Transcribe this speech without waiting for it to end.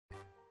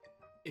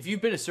If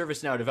you've been a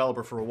ServiceNow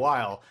developer for a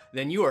while,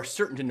 then you are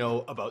certain to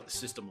know about the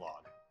system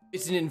log.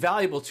 It's an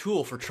invaluable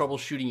tool for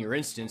troubleshooting your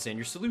instance and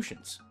your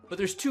solutions. But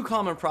there's two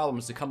common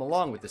problems that come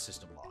along with the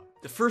system log.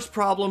 The first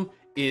problem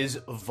is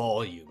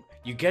volume.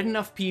 You get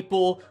enough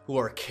people who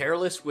are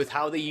careless with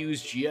how they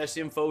use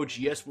gs.info,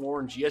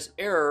 gs.warn,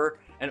 gs.error,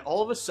 and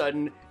all of a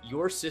sudden,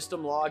 your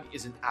system log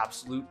is an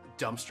absolute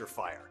dumpster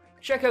fire.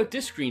 Check out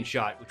this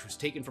screenshot, which was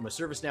taken from a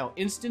ServiceNow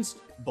instance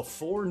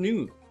before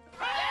noon.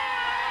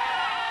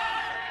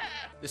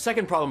 The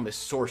second problem is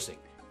sourcing.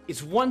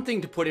 It's one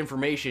thing to put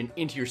information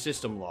into your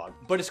system log,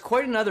 but it's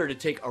quite another to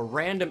take a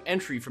random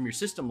entry from your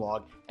system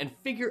log and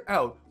figure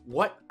out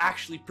what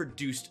actually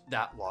produced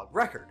that log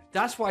record.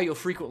 That's why you'll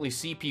frequently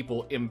see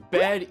people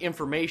embed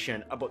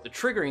information about the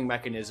triggering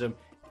mechanism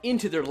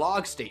into their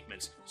log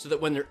statements so that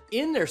when they're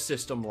in their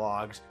system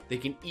logs, they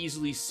can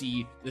easily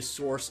see the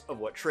source of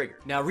what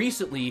triggered. Now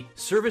recently,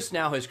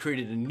 ServiceNow has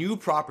created a new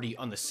property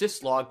on the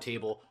syslog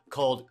table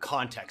called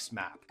context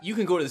map. You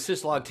can go to the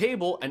syslog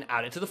table and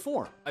add it to the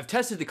form. I've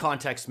tested the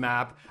context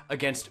map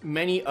against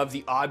many of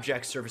the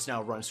objects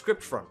ServiceNow runs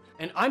script from,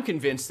 and I'm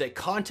convinced that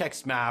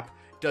context map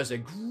does a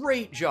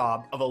great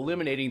job of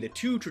eliminating the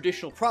two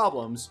traditional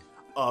problems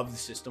of the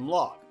system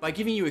log. By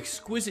giving you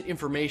exquisite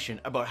information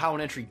about how an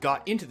entry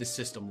got into the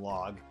system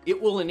log, it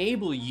will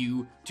enable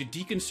you to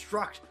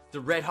deconstruct the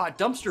red hot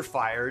dumpster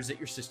fires that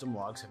your system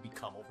logs have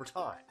become over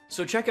time.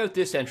 So check out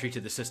this entry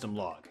to the system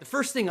log. The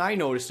first thing I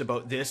noticed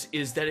about this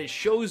is that it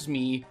shows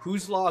me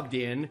who's logged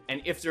in and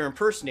if they're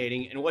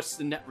impersonating and what's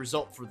the net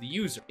result for the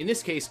user. In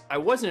this case, I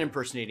wasn't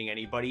impersonating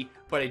anybody,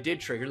 but I did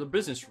trigger the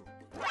business rule.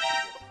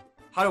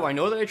 How do I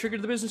know that I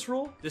triggered the business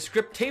rule? The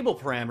script table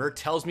parameter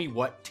tells me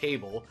what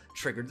table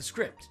triggered the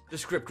script. The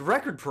script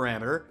record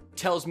parameter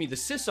tells me the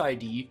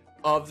sys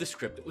of the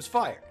script that was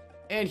fired.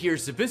 And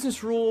here's the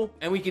business rule,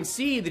 and we can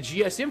see the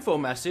gs.info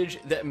message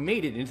that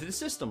made it into the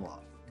system log.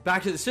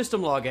 Back to the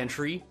system log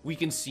entry, we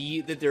can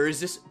see that there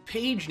is this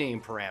page name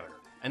parameter,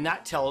 and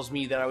that tells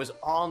me that I was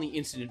on the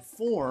incident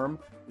form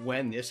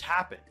when this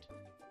happened.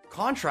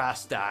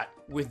 Contrast that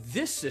with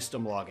this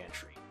system log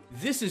entry.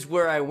 This is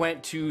where I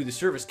went to the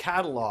service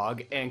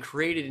catalog and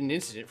created an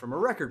incident from a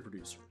record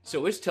producer.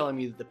 So it's telling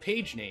me that the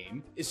page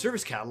name is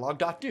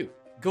servicecatalog.do.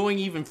 Going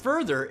even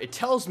further, it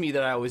tells me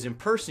that I was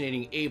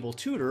impersonating Able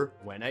Tutor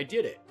when I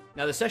did it.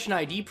 Now the session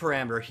ID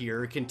parameter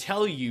here can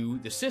tell you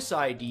the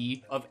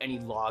sys of any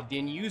logged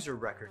in user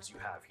records you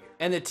have here.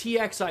 And the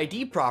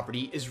txid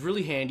property is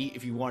really handy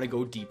if you want to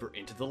go deeper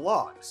into the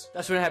logs.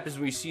 That's what happens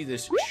when you see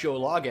this show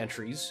log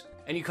entries,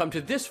 and you come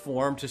to this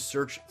form to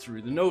search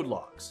through the node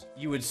logs.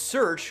 You would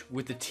search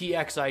with the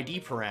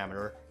txid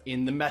parameter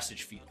in the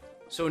message field.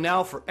 So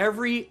now for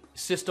every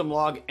system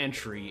log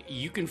entry,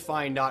 you can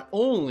find not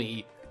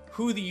only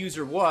who the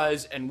user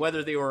was and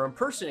whether they were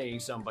impersonating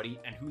somebody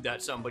and who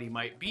that somebody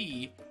might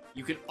be,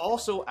 you can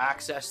also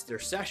access their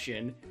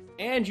session,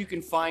 and you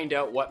can find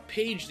out what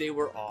page they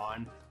were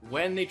on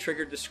when they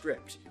triggered the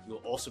script. You'll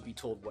also be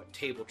told what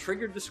table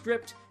triggered the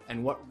script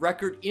and what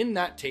record in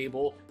that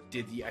table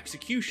did the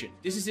execution.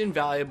 This is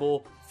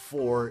invaluable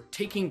for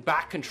taking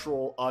back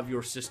control of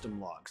your system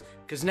logs,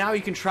 because now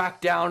you can track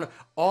down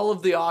all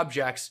of the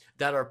objects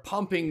that are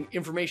pumping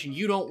information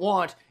you don't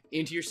want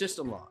into your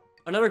system log.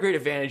 Another great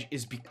advantage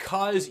is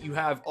because you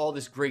have all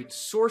this great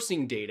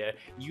sourcing data,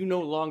 you no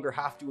longer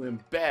have to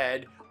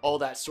embed all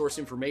that source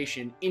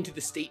information into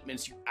the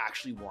statements you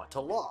actually want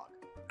to log.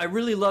 I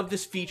really love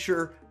this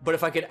feature, but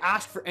if I could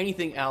ask for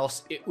anything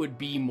else, it would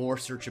be more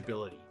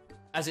searchability.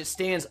 As it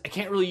stands, I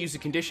can't really use the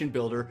condition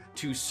builder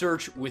to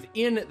search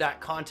within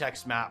that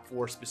context map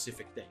for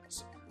specific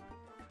things.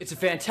 It's a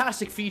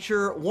fantastic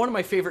feature, one of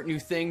my favorite new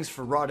things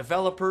for raw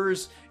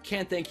developers.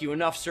 Can't thank you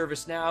enough,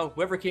 ServiceNow.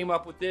 Whoever came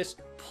up with this,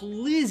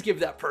 please give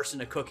that person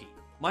a cookie.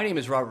 My name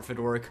is Robert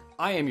Fedoruk.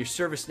 I am your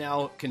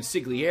ServiceNow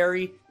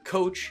consigliere,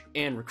 coach,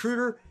 and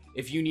recruiter.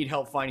 If you need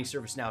help finding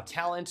ServiceNow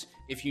talent,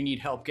 if you need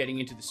help getting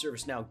into the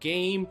ServiceNow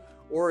game,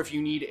 or if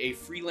you need a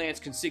freelance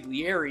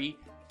consigliere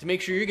to make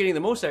sure you're getting the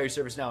most out of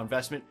your ServiceNow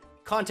investment,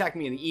 contact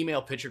me in the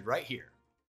email pictured right here.